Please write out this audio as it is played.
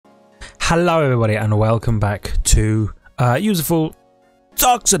Hello everybody and welcome back to useful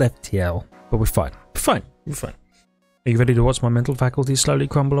talks at FTL. But we're fine. We're fine. Are you ready to watch my mental faculties slowly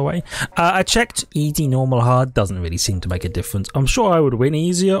crumble away? I checked easy, normal, hard. Doesn't really seem to make a difference. I'm sure I would win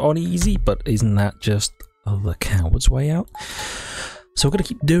easier on easy, but isn't that just the coward's way out? So we're going to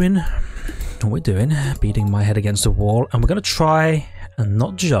keep doing what we're doing, beating my head against the wall, and we're going to try and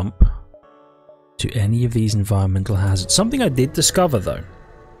not jump to any of these environmental hazards. Something I did discover though.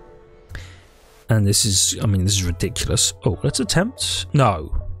 And this is, I mean, this is ridiculous. Oh, let's attempt. No.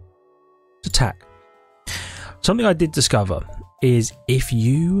 Let's attack. Something I did discover is if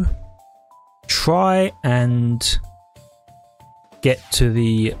you try and get to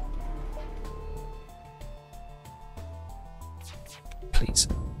the... Please.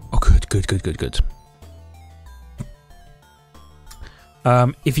 Oh, good.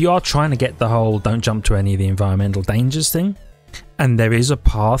 If you are trying to get the whole don't jump to any of the environmental dangers thing, and there is a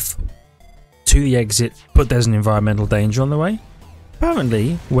path to the exit, but there's an environmental danger on the way.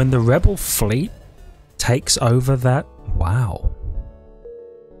 Apparently, when the rebel fleet takes over that... Wow.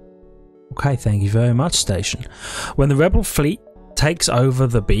 Okay, thank you very much, station. When the rebel fleet takes over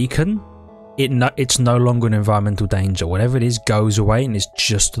the beacon, it's no longer an environmental danger. Whatever it is goes away and it's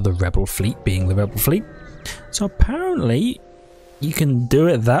just the rebel fleet being the rebel fleet. So apparently, you can do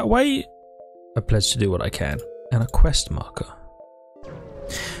it that way. I pledge to do what I can. And a quest marker.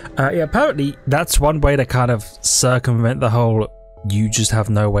 Yeah, apparently that's one way to kind of circumvent the whole you just have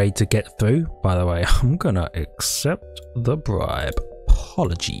no way to get through. By the way, I'm gonna accept the bribe.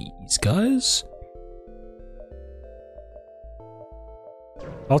 Apologies, guys.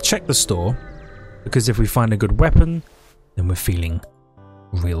 I'll check the store, because if we find a good weapon, then we're feeling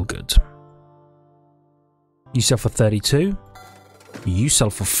real good. You sell for 32. You sell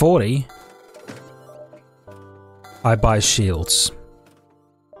for 40. I buy shields.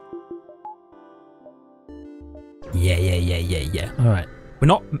 Yeah. Alright. We're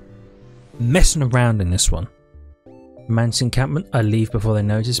not messing around in this one. Man's encampment. I leave before they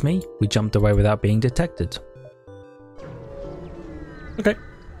notice me. We jumped away without being detected. Okay.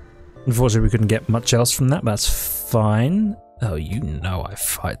 Unfortunately, we couldn't get much else from that. That's fine. Oh, you know I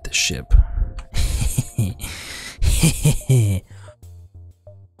fight the ship.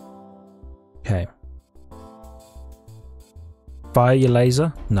 Okay. Fire your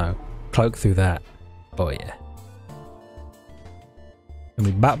laser? No. Cloak through that. Oh, yeah. And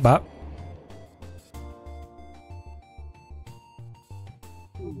we bap. Bap.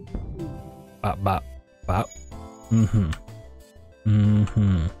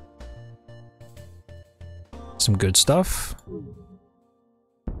 Some good stuff.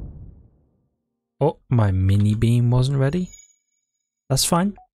 Oh, my mini beam wasn't ready. That's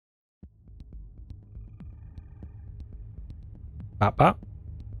fine. Bap.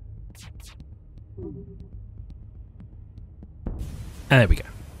 And there we go.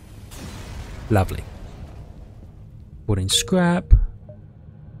 Lovely. Wooden scrap.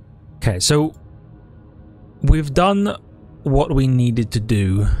 Okay, so we've done what we needed to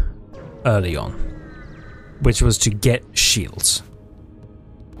do early on, which was to get shields.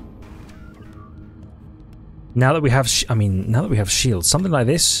 Now that we have, now that we have shields, something like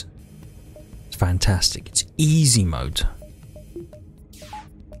this, it's fantastic. It's easy mode.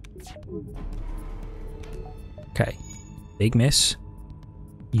 Okay, big miss.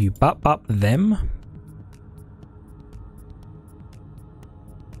 You bap them. I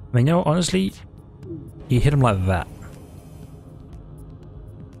mean, you know, honestly, you hit them like that.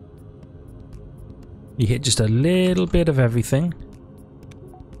 You hit just a little bit of everything.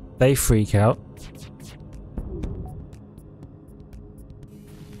 They freak out.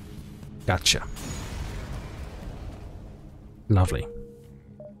 Gotcha. Lovely.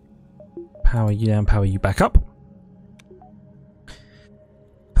 Power you down, power you back up.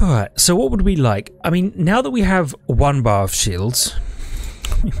 Alright, so what would we like? I mean, now that we have 1 bar of shields,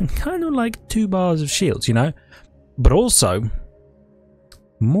 we kind of like 2 bars of shields, you know? But also,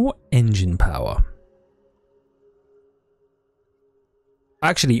 more engine power.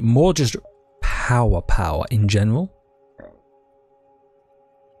 Actually, more just power in general.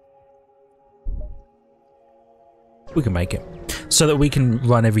 We can make it. So that we can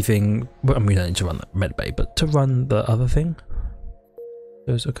run everything. I mean, we don't need to run the med bay, but to run the other thing.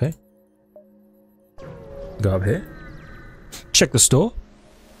 Goes okay. Go up here. Check the store.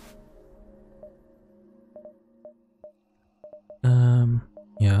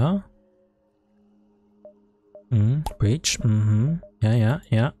 Yeah. Breach.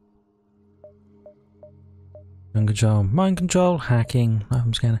 Yeah. Mind control, hacking,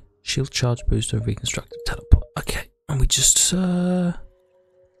 item scanner, shield charge booster, reconstructive teleport. Okay, and we just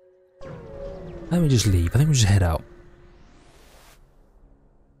Let me just leave. I think we just head out.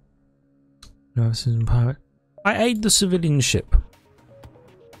 No, this isn't pirate. I aid the civilian ship.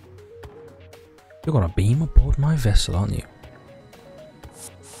 You're gonna beam aboard my vessel, aren't you?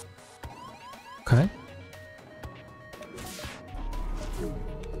 Okay.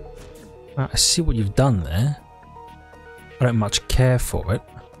 I see what you've done there. I don't much care for it.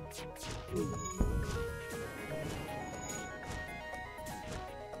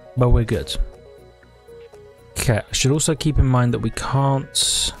 But we're good. Okay, I should also keep in mind that we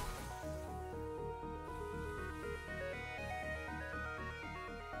can't...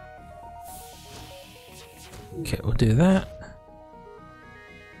 Okay, we'll do that.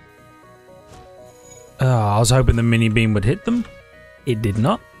 I was hoping the mini beam would hit them. It did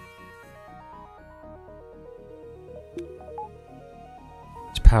not.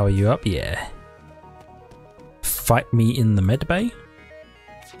 Let's power you up, yeah. Fight me in the med bay.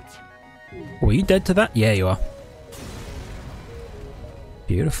 Were you dead to that? Yeah, you are.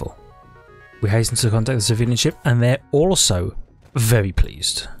 Beautiful. We hasten to contact the civilian ship, and they're also very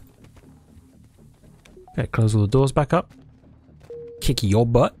pleased. Okay, close all the doors back up. Kick your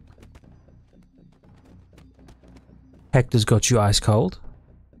butt. Hector's got you ice cold.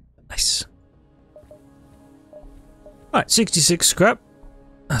 Nice. Alright, 66 scrap.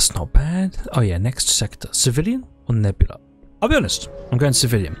 That's not bad. Oh yeah, next sector. Civilian or Nebula? I'll be honest, I'm going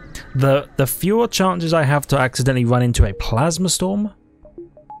civilian. The fewer chances I have to accidentally run into a plasma storm,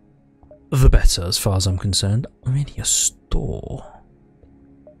 the better as far as I'm concerned. Really, a store.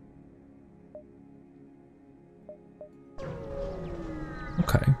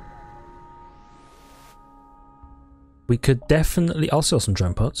 Okay. We could definitely... I'll sell some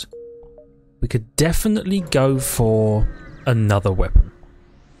drone parts. We could definitely go for another weapon.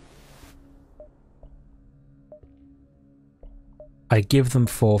 I give them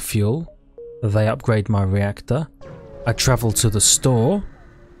 4 fuel. They upgrade my reactor. I travel to the store.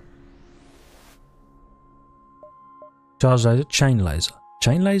 Charge laser, chain laser.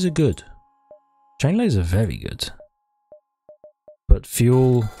 Chain laser good. Chain laser very good. But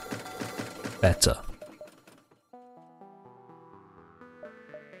fuel better.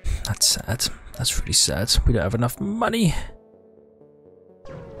 That's sad. That's really sad. We don't have enough money.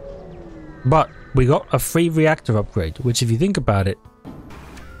 But we got a free reactor upgrade, which if you think about it,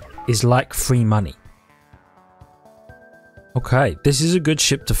 is like free money. Okay, this is a good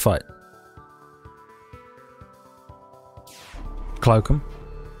ship to fight. Cloak 'em.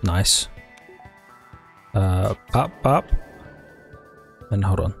 Nice. Up. And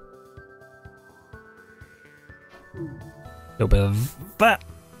hold on. A little bit of that.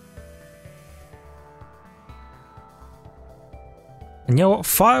 And you know what?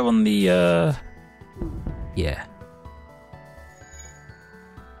 Fire on the, yeah.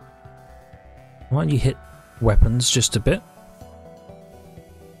 Why don't you hit weapons just a bit?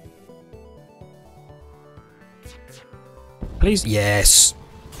 Please? Yes!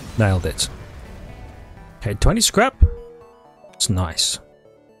 Nailed it. Okay, 20 scrap. It's nice.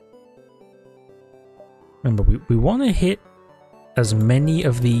 Remember, we want to hit as many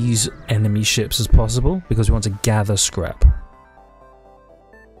of these enemy ships as possible because we want to gather scrap.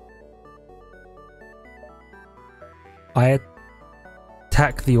 I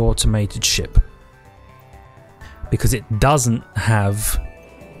attack the automated ship because it doesn't have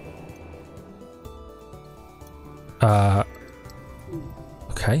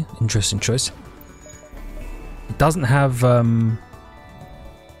okay, interesting choice. It doesn't have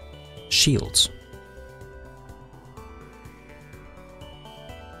shields.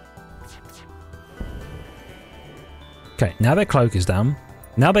 Okay, now their cloak is down.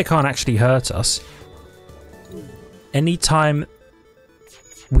 Now they can't actually hurt us. Anytime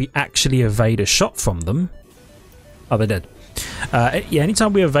we actually evade a shot from them... Oh, they're dead. Yeah,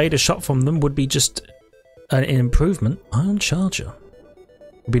 anytime we evade a shot from them would be just an improvement. Ion Charger.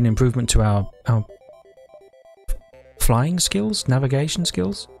 Would be an improvement to our flying skills? Navigation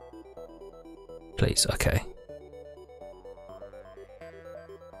skills? Please, okay.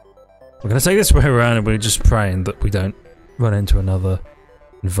 We're going to take this way around and we're just praying that we don't run into another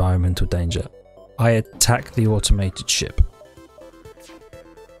environmental danger. I attack the automated ship.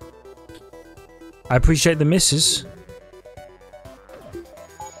 I appreciate the misses.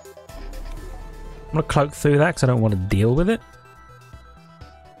 I'm going to cloak through that because I don't want to deal with it.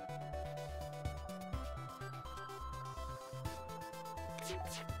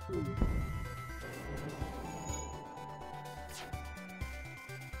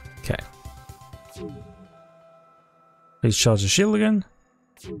 Okay. Please charge the shield again.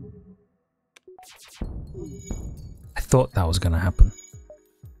 I thought that was going to happen.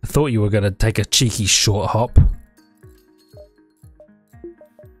 I thought you were going to take a cheeky short hop.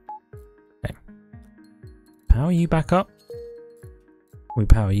 Okay. Power you back up. We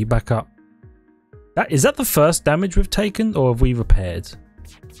power you back up. Is that the first damage we've taken, or have we repaired?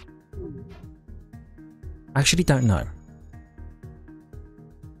 I actually don't know.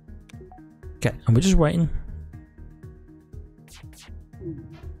 Okay, and we're just waiting.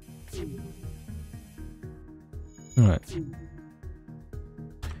 Alright.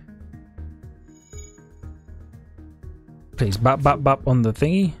 Please, bap on the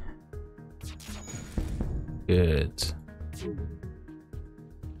thingy. Good.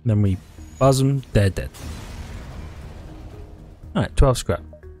 Then we buzz them, they're dead. Alright, 12 scrap.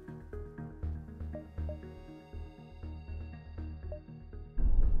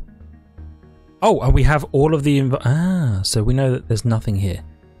 Oh, and we have all of the so we know that there's nothing here.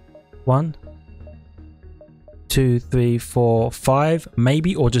 1, 2, 3, 4, 5,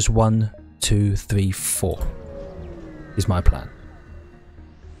 maybe, or just 1, 2, 3, 4 is my plan.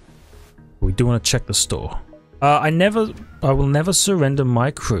 We do want to check the store. I will never surrender my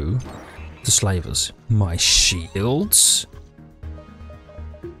crew to slavers. My shields.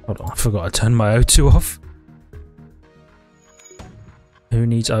 Hold on, I forgot to turn my O2 off. Who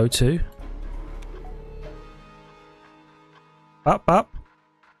needs O2? Up.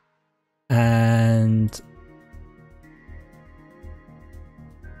 And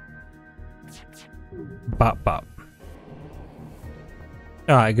bop.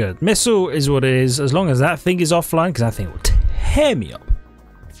 Alright, good. Missile is what it is, as long as that thing is offline, because that thing will tear me up.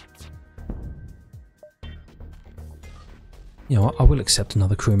 You know what? I will accept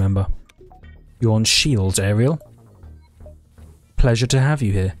another crew member. You're on shields, Ariel. Pleasure to have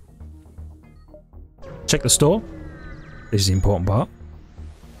you here. Check the store. This is the important part.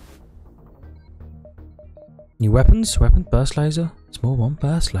 New weapons. Burst laser. Small one.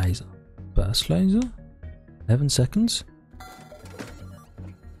 Burst laser. 11 seconds.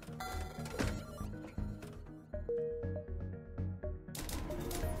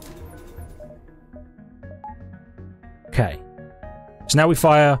 Okay. So now we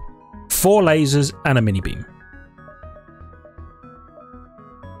fire 4 lasers and a mini beam.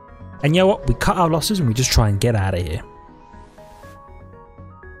 And you know what? We cut our losses and we just try and get out of here.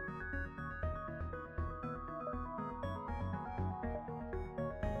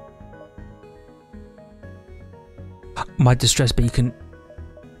 My distress beacon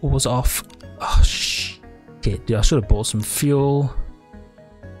was off. Oh shit, dude, I should have bought some fuel.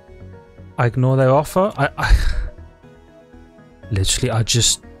 I ignore their offer. Literally, I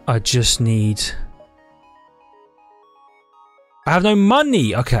just need... I have no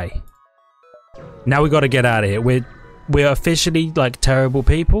money! Okay. Now we gotta get out of here. We're officially like terrible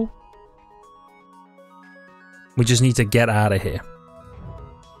people. We just need to get out of here.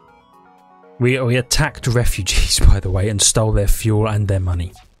 We attacked refugees, by the way, and stole their fuel and their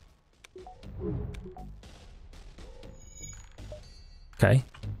money. Okay.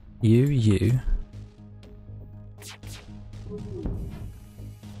 You.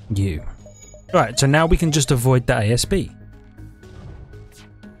 Right, so now we can just avoid the ASB.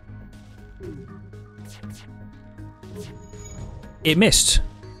 It missed.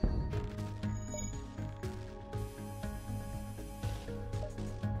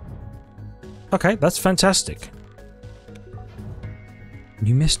 Okay, that's fantastic.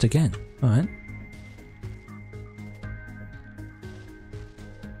 You missed again. Alright.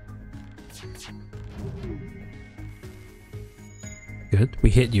 Good. We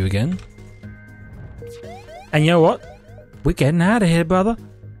hit you again. And you know what? We're getting out of here, brother.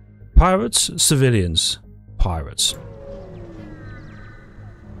 Pirates, civilians. Pirates.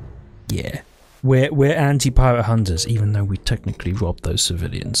 Yeah. We're anti-pirate hunters, even though we technically robbed those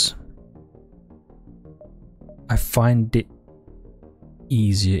civilians. I find it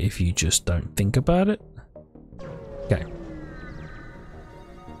easier if you just don't think about it. Okay.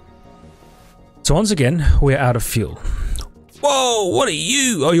 So once again, we're out of fuel. Whoa, what are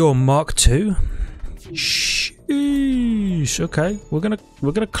you? Oh, you're a Mark II? Sheesh. Okay, we're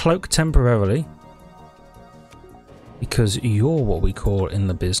gonna cloak temporarily. Because you're what we call in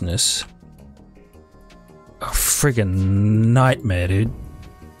the business a friggin' nightmare, dude.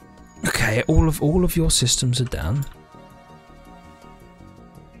 Okay, all of your systems are down.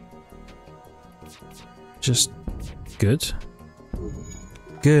 Just good.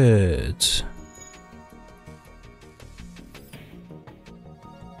 Good.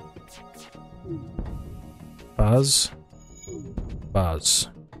 Buzz.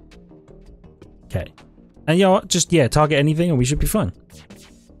 Okay. And you know what? Just, yeah, target anything and we should be fine.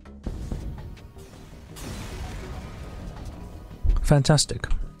 Fantastic.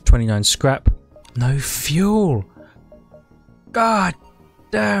 29 scrap. No fuel. God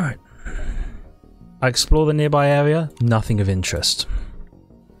damn it. I explore the nearby area. Nothing of interest.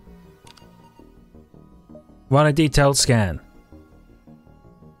 Run a detailed scan.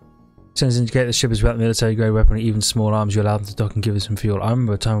 Sends indicate the ship is without military grade weapon or even small arms. You allow them to dock and give us some fuel. I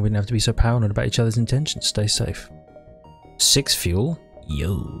remember a time when we didn't have to be so paranoid about each other's intentions. Stay safe. 6 fuel.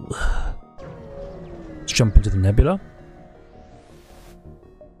 Yo. Let's jump into the nebula.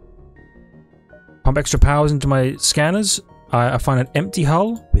 Pump extra powers into my scanners. I find an empty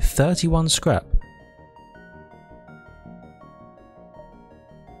hull with 31 scrap.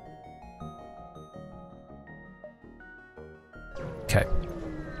 Okay.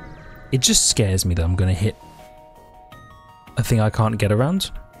 It just scares me that I'm going to hit a thing I can't get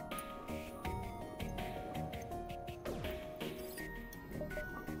around.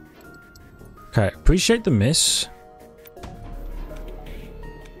 Okay, appreciate the miss.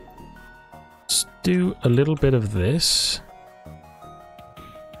 Let's do a little bit of this.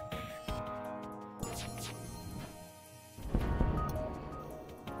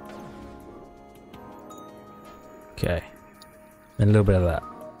 Okay. And a little bit of that.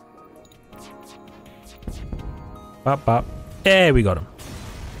 Bop, bop. There we got him.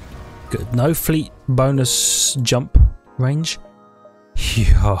 Good. No fleet bonus jump range.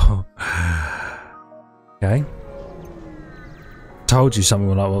 Yo. Okay. Told you something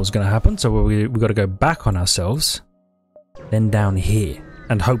like what was going to happen, so we got to go back on ourselves, then down here,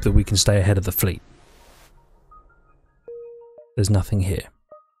 and hope that we can stay ahead of the fleet. There's nothing here.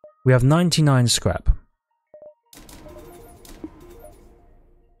 We have 99 scrap.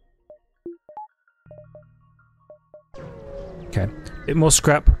 Okay, bit more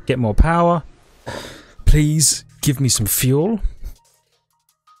scrap, get more power. Please give me some fuel.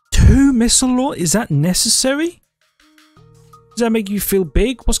 2 missile launch? Is that necessary? Does that make you feel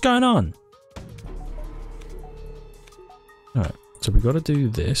big? What's going on? Alright, so we got to do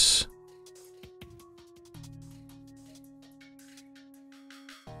this.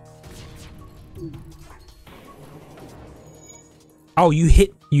 Oh, you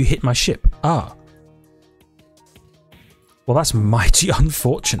hit my ship. Ah. Well, that's mighty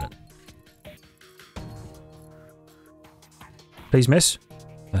unfortunate. Please miss.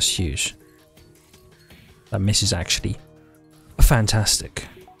 That's huge. That miss is actually fantastic.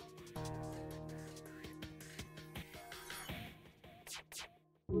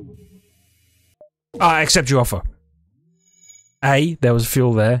 I accept your offer. A, there was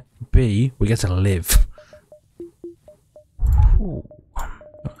fuel there. B, we get to live. Ooh.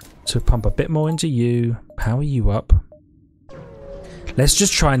 So pump a bit more into you. Power you up. Let's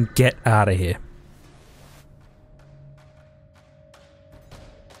just try and get out of here.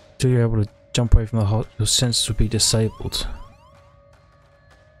 So you're able to jump away from the hot, your sensors will be disabled.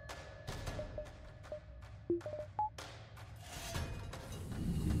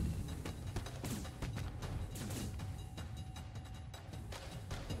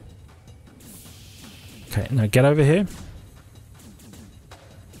 Okay, now get over here.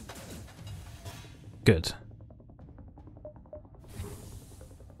 Good.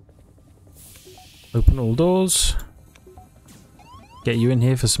 Open all doors. Get you in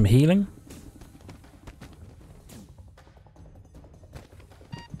here for some healing.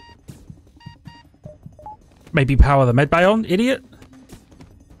 Maybe power the medbay on, idiot.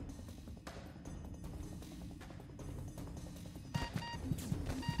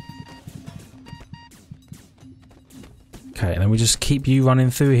 Okay, and then we just keep you running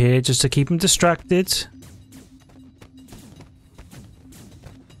through here just to keep them distracted.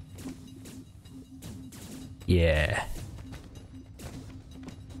 Yeah.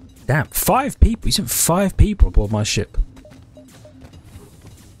 Damn, 5 people. You sent 5 people aboard my ship.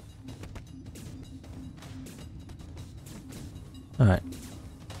 Alright.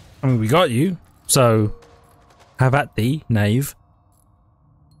 I mean, we got you. So, have at thee, knave.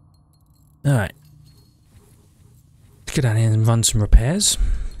 Alright. Let's get down here and run some repairs.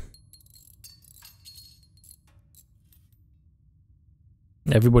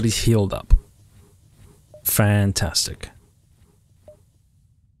 Everybody's healed up. Fantastic.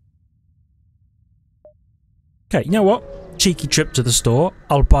 Okay, you know what? Cheeky trip to the store.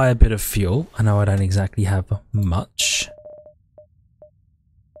 I'll buy a bit of fuel. I know I don't exactly have much.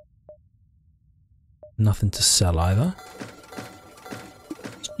 Nothing to sell either.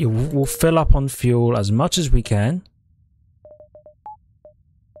 We'll fill up on fuel as much as we can.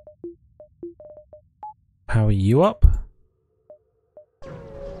 Power you up.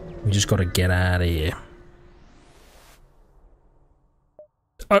 We just got to get out of here.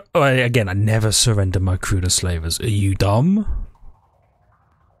 Again, I never surrender my crew to slavers. Are you dumb?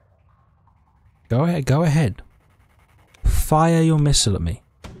 Go ahead, go ahead. Fire your missile at me.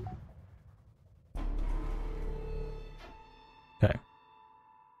 Okay.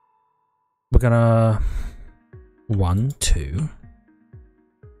 We're gonna... 1, 2.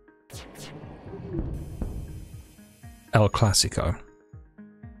 El Clasico.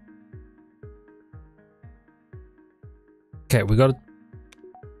 Okay, we gotta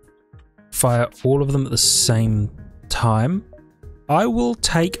fire all of them at the same time. I will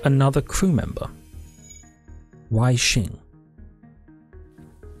take another crew member. Wai Xing.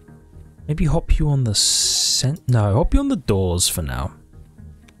 Maybe hop you on the no, hop you on the doors for now.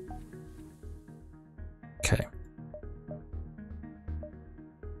 Okay.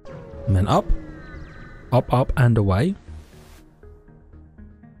 And then up. Up, up, and away.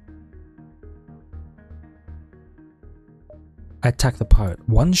 I attack the pirate.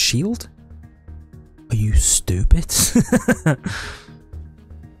 1 shield? Are you stupid?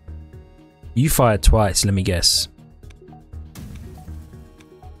 You fired twice, let me guess.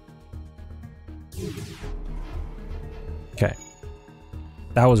 Okay.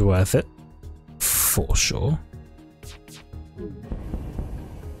 That was worth it. For sure.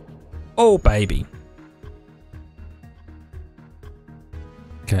 Oh, baby.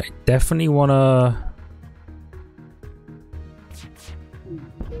 Okay, definitely wanna...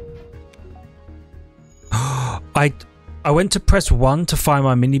 I went to press 1 to fire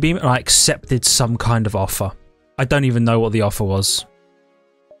my mini beam and I accepted some kind of offer. I don't even know what the offer was.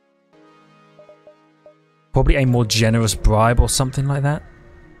 Probably a more generous bribe or something like that.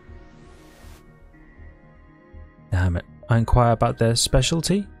 Damn it. I inquire about their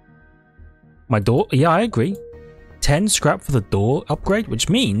specialty. My door? Yeah, I agree. 10 scrap for the door upgrade, which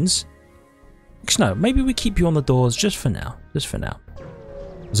means... Actually, no, maybe we keep you on the doors just for now. Just for now.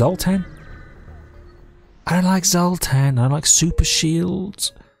 Zoltan? I don't like Zoltan. I don't like super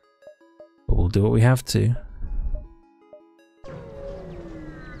shields. But we'll do what we have to.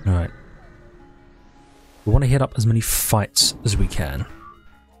 Alright. We want to hit up as many fights as we can.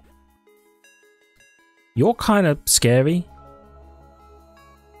 You're kind of scary.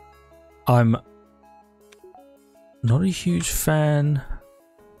 I'm not a huge fan.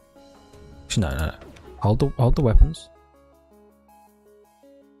 Actually, no. Hold the weapons.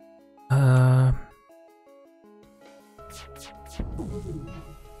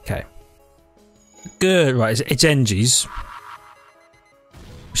 Okay. Good. Right, it's NGs,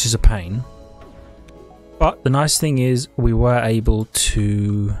 which is a pain. But the nice thing is we were able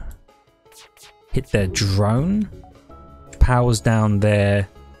to hit their drone, which powers down their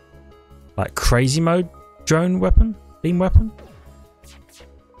like crazy mode drone weapon, beam weapon.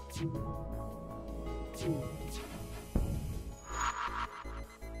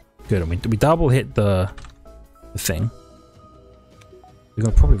 Good, and we double hit the thing. We're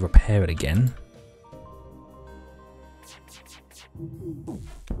gonna probably repair it again.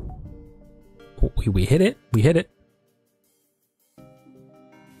 Oh, we hit it. We hit it.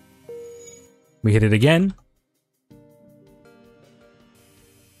 We hit it again.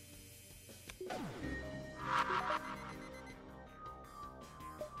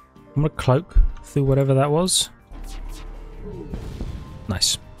 I'm gonna cloak through whatever that was.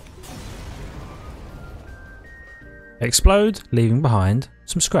 Nice. Explode, leaving behind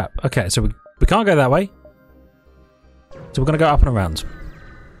some scrap. Okay, so we can't go that way. So we're gonna go up and around.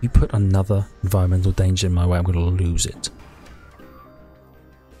 You put another environmental danger in my way, I'm gonna lose it.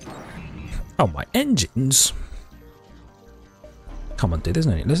 Oh, my engines. Come on, dude, there's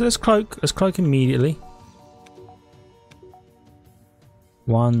no need. Let's cloak. Let's cloak immediately.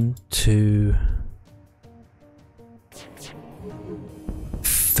 1, 2.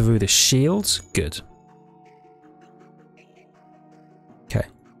 Through the shields. Good. Okay.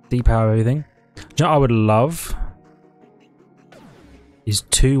 Depower everything. Do you know what I would love? Is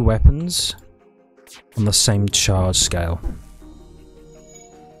 2 weapons on the same charge scale.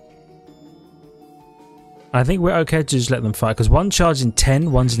 I think we're okay to just let them fight, because one charge in 10,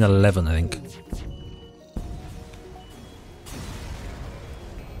 one's in 11, I think.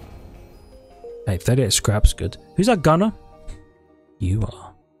 Hey, 38 scraps, good. Who's our gunner? You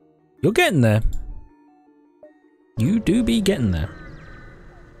are. You're getting there. You do be getting there.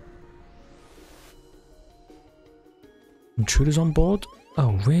 Intruders on board?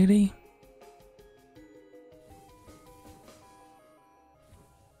 Oh, really?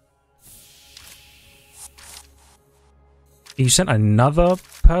 You sent another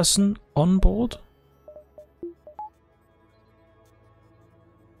person on board?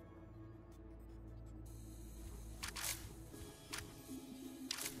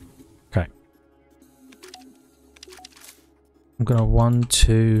 Okay. I'm gonna 1,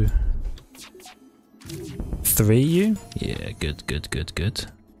 2, 3 you? Yeah, good, good, good, good.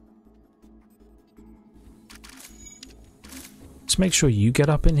 Let's make sure you get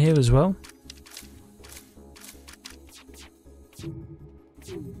up in here as well.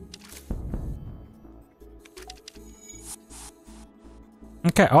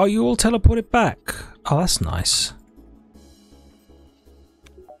 Okay, oh, you all teleported back. Oh, that's nice.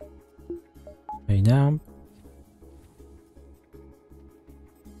 Hey, now.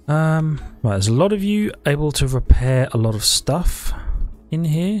 Right, there's a lot of you able to repair a lot of stuff in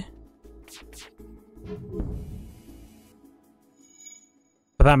here.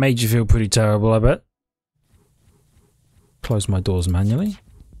 But that made you feel pretty terrible, I bet. Close my doors manually.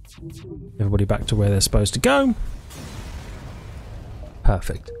 Everybody back to where they're supposed to go.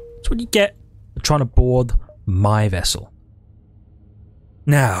 Perfect. That's what you get for trying to board my vessel.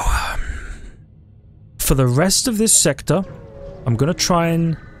 Now, for the rest of this sector, I'm going to try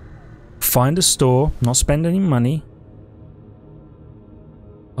and find a store, not spend any money.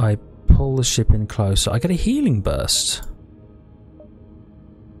 I pull the ship in closer. I get a healing burst.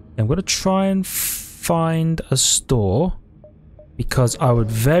 I'm going to try and find a store because I would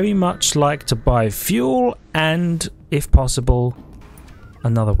very much like to buy fuel and, if possible,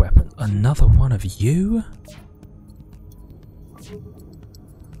 another weapon. Another one of you?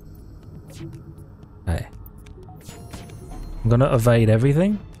 Hey. I'm going to evade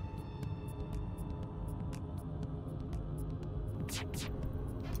everything.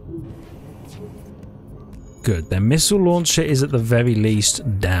 Good. Their missile launcher is at the very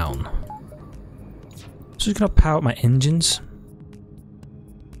least down. So just going to power up my engines.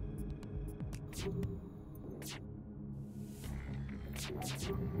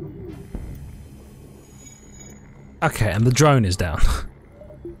 Okay, and the drone is down.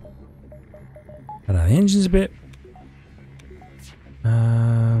 And the engine's a bit.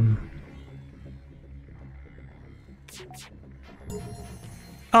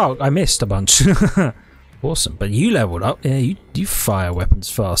 Oh, I missed a bunch. Awesome, but you leveled up. Yeah, you fire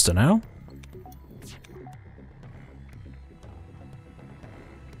weapons faster now.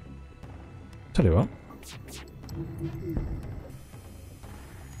 Tell you what.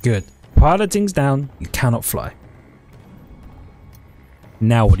 Good. Piloting's down. You cannot fly.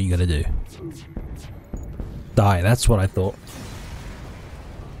 Now what are you gonna do? Die, that's what I thought.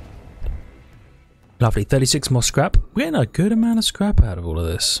 Lovely, 36 more scrap. We're getting a good amount of scrap out of all of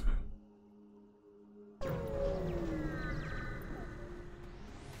this.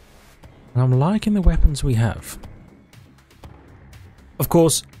 And I'm liking the weapons we have. Of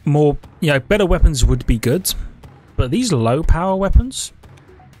course, more, better weapons would be good. But these low power weapons,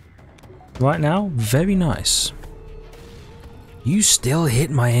 right now, very nice. You still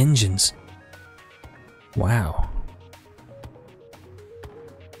hit my engines. Wow.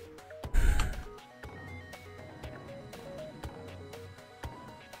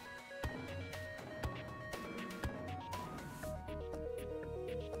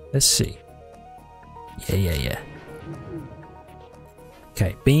 Let's see. Yeah.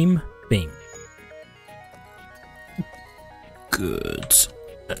 Okay, beam. Good.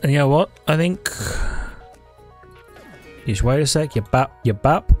 And you know what? I think... Just wait a sec. You bap.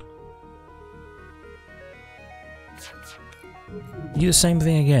 Do the same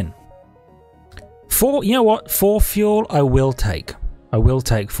thing again. You know what? 4 fuel I will take. I will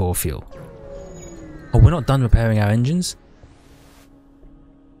take 4 fuel. Oh, we're not done repairing our engines?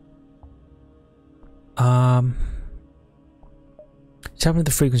 What's happening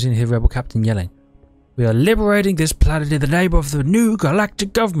to the frequency and hear Rebel Captain yelling? We are liberating this planet in the name of the new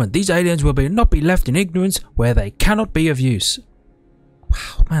galactic government. These aliens will not be left in ignorance where they cannot be of use.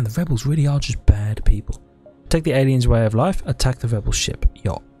 Wow, man, the rebels really are just bad people. Take the aliens' way of life, attack the rebel ship.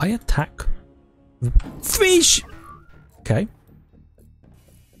 Yo, I attack... Okay.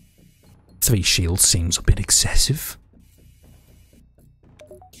 3 shields seems a bit excessive.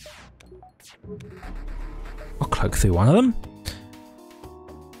 I'll cloak through one of them.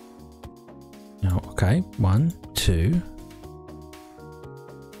 No, okay. 1, 2.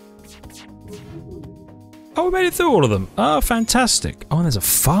 Oh, we made it through all of them. Oh, fantastic. Oh, and there's a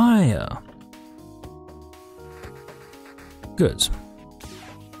fire. Good.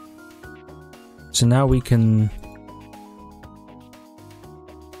 So now we can...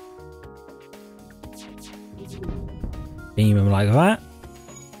 beam them like that.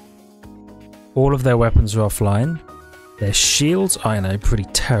 All of their weapons are offline. Their shields are in a pretty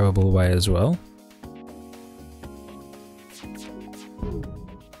terrible way as well.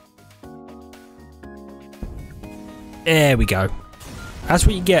 There we go. That's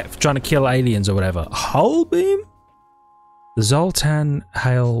what you get for trying to kill aliens or whatever. Hull beam? The Zoltan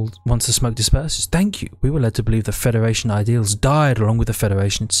hailed once the smoke disperses. Thank you. We were led to believe the Federation ideals died along with the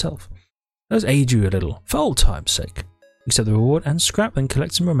Federation itself. Let us aid you a little, for old time's sake. Accept the reward and scrap, then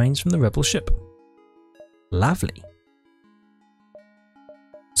collect some remains from the rebel ship. Lovely.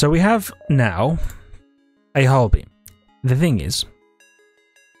 So we have now a hull beam. The thing is,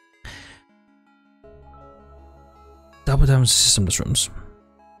 double damage systemless rooms.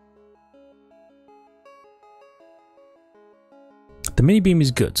 The mini beam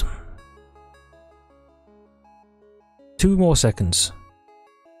is good. 2 more seconds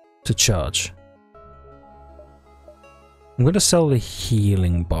to charge. I'm going to sell the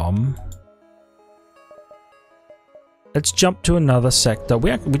healing bomb. Let's jump to another sector.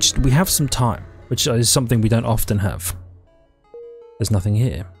 We have some time, which is something we don't often have. There's nothing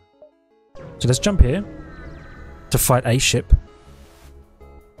here. So let's jump here to fight a ship.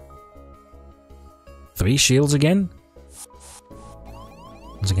 3 shields again.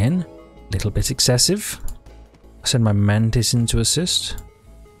 Once again, a little bit excessive. I send my mantis in to assist.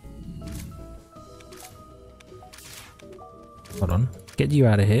 Hold on. Get you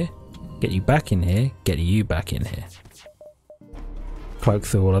out of here. Get you back in here. Get you back in here. Cloak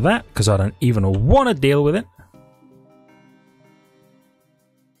through all of that, because I don't even want to deal with it.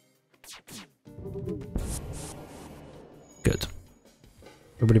 Good.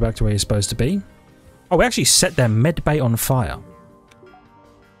 Everybody back to where you're supposed to be. Oh, we actually set their med bay on fire.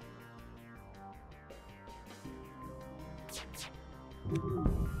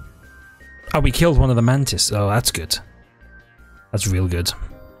 Oh, we killed one of the mantis. Oh, that's good. That's real good.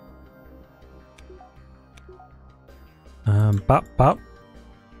 But.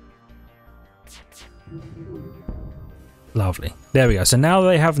 Lovely. There we go. So now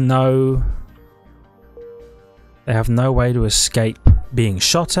they have no way to escape being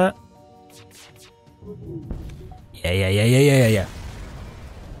shot at. Yeah.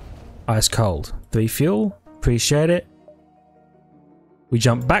 Ice cold. 3 fuel. Appreciate it. We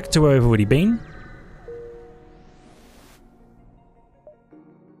jump back to where we've already been.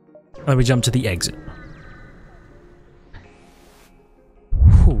 And we jump to the exit.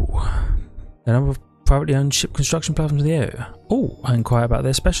 Whew. The number of privately owned ship construction platforms in the area. Oh, I inquire about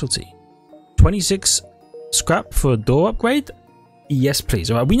their specialty. 26 scrap for a door upgrade? Yes, please.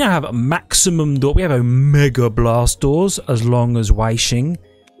 Alright, we now have a maximum door. We have a mega blast doors as long as Wei Xing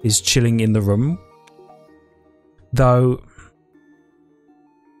is chilling in the room. Though,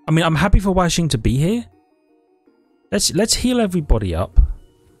 I mean, I'm happy for Wei Xing to be here. Let's heal everybody up.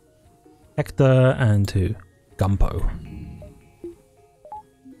 Hector and who? Gumpo.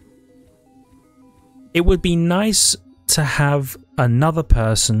 It would be nice to have another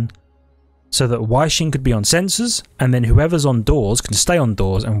person so that Wei Xing could be on sensors, and then whoever's on doors can stay on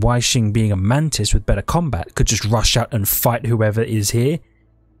doors, and Wei Xing, being a mantis with better combat, could just rush out and fight whoever is here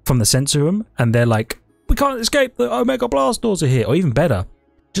from the sensor room, and they're like, we can't escape, the Omega Blast doors are here. Or even better,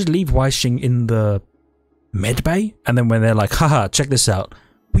 just leave Wei Xing in the med bay, and then when they're like, haha, check this out,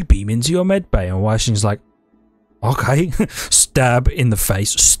 we beam into your med bay, and Wei Xing's like, okay. Stab in the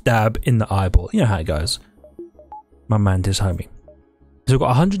face, stab in the eyeball. You know how it goes. My mantis homie. So we've got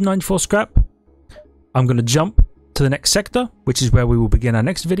 194 scrap. I'm going to jump to the next sector, which is where we will begin our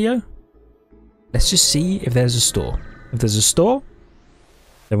next video. Let's just see if there's a store. If there's a store,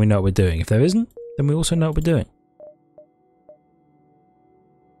 then we know what we're doing. If there isn't, then we also know what we're doing.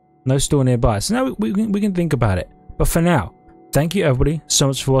 No store nearby. So now we can think about it. But for now, thank you everybody so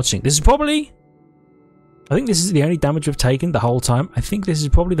much for watching. This is probably... I think this is the only damage we've taken the whole time. I think this is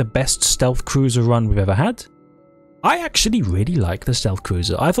probably the best stealth cruiser run we've ever had. I actually really like the stealth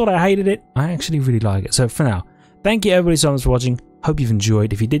cruiser. I thought I hated it. I actually really like it. So for now, thank you everybody so much for watching. Hope you've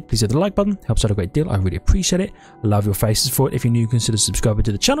enjoyed. If you did, please hit the like button. Helps out a great deal. I really appreciate it. I love your faces for it. If you're new, consider subscribing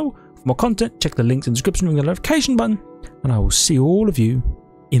to the channel. For more content, check the links in the description, ring the notification button. And I will see all of you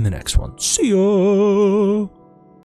in the next one. See ya!